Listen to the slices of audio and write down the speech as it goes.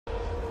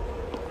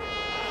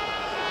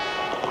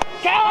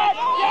In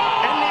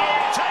the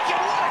air, taken,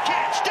 what a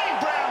catch, Dean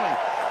Brownlee.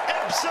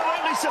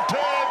 Absolutely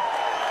superb.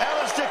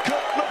 Alistair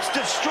Cook looks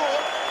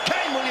distraught.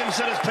 Kane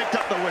Williamson has picked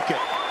up the wicket.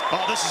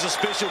 Oh, this is a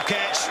special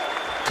catch.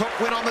 Cook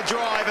went on the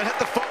drive and hit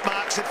the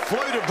footmarks. It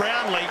flew to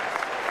Brownlee.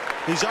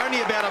 He's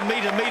only about a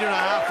metre and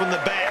a half from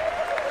the bat.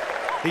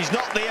 He's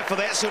not there for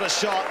that sort of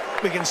shot.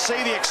 We can see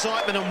the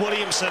excitement in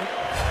Williamson.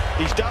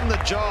 He's done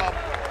the job.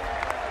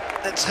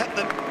 It's hit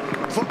the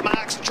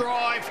footmarks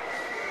drive.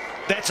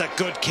 That's a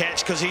good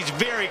catch because he's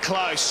very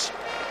close.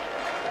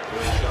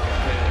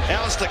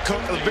 Alistair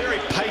Cook, a very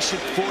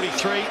patient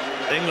 43.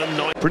 England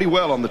 9. Pretty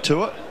well on the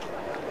tour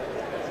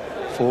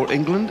for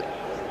England.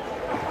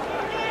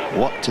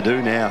 What to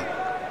do now?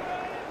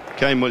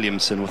 Kane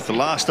Williamson with the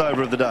last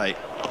over of the day.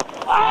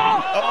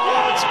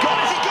 Oh, it's got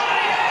it. He got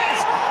it. He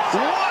has.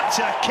 What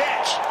a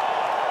catch.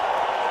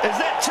 Is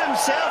that Tim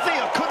Southey?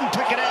 I couldn't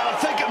pick it out. I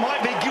think it might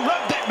be. You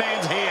rubbed that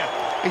man's hair.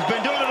 He's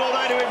been doing it all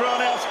day to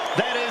everyone else.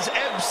 That is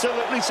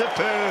absolutely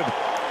superb.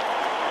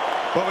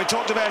 Well, we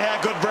talked about how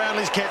good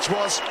Brownlee's catch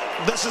was.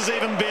 This is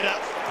even better.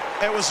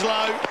 It was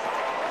low.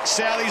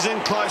 Southey's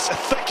in close. A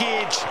thick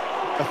edge.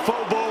 A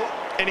full ball.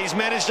 And he's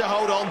managed to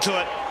hold on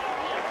to it.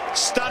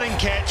 Stunning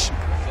catch.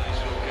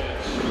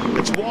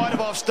 It's wide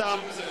of off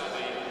stump.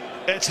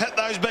 It's hit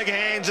those big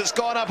hands. It's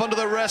gone up onto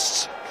the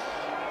wrists.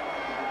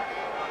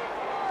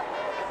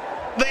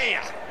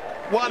 There.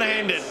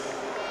 One-handed.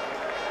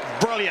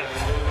 Brilliant.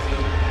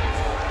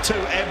 Two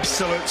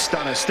absolute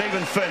stunners.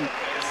 Stephen Finn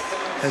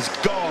has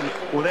gone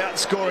without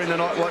scoring the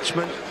Night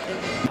Watchman.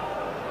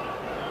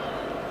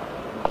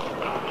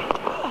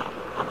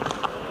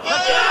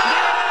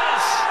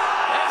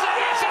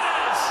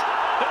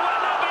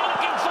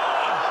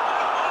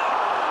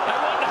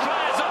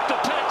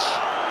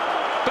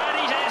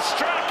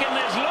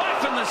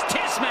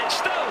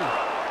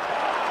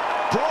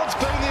 Broad's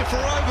been there for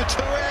over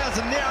 2 hours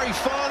and now he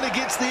finally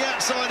gets the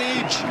outside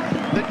edge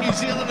that New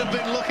Zealand have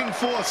been looking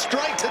for.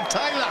 Straight to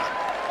Taylor.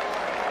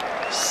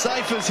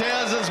 Safe as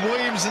houses.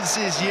 Williamson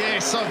says,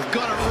 yes, I've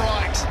got it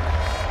right.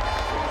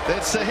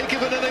 That's a heck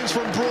of an innings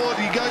from Broad.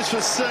 He goes for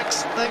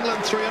 6.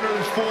 England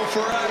 304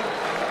 for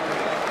 8.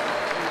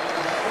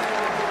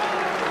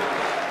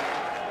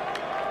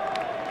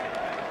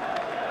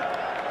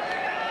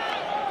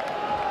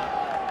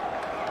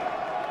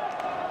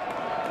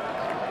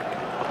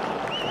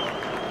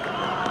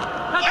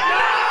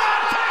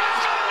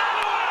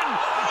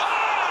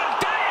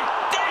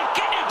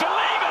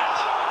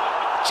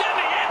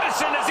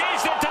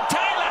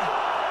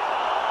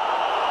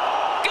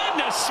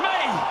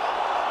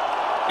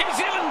 New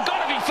Zealand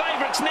got to be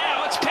favourites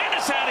now. It's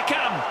Panasar to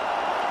come.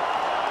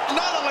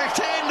 Another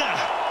left-hander.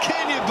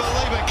 Can you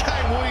believe it?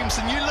 Kane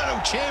Williamson, you little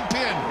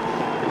champion.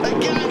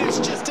 Again, it's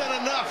just done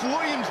enough.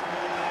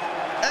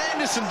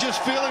 Anderson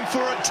just feeling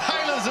for it.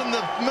 Taylor's in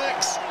the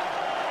mix.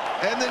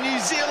 And the New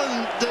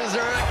Zealanders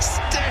are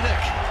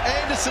ecstatic.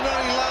 Anderson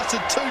only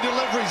lasted 2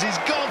 deliveries.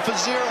 He's gone for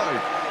 0.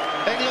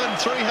 England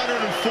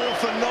 304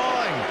 for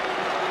 9.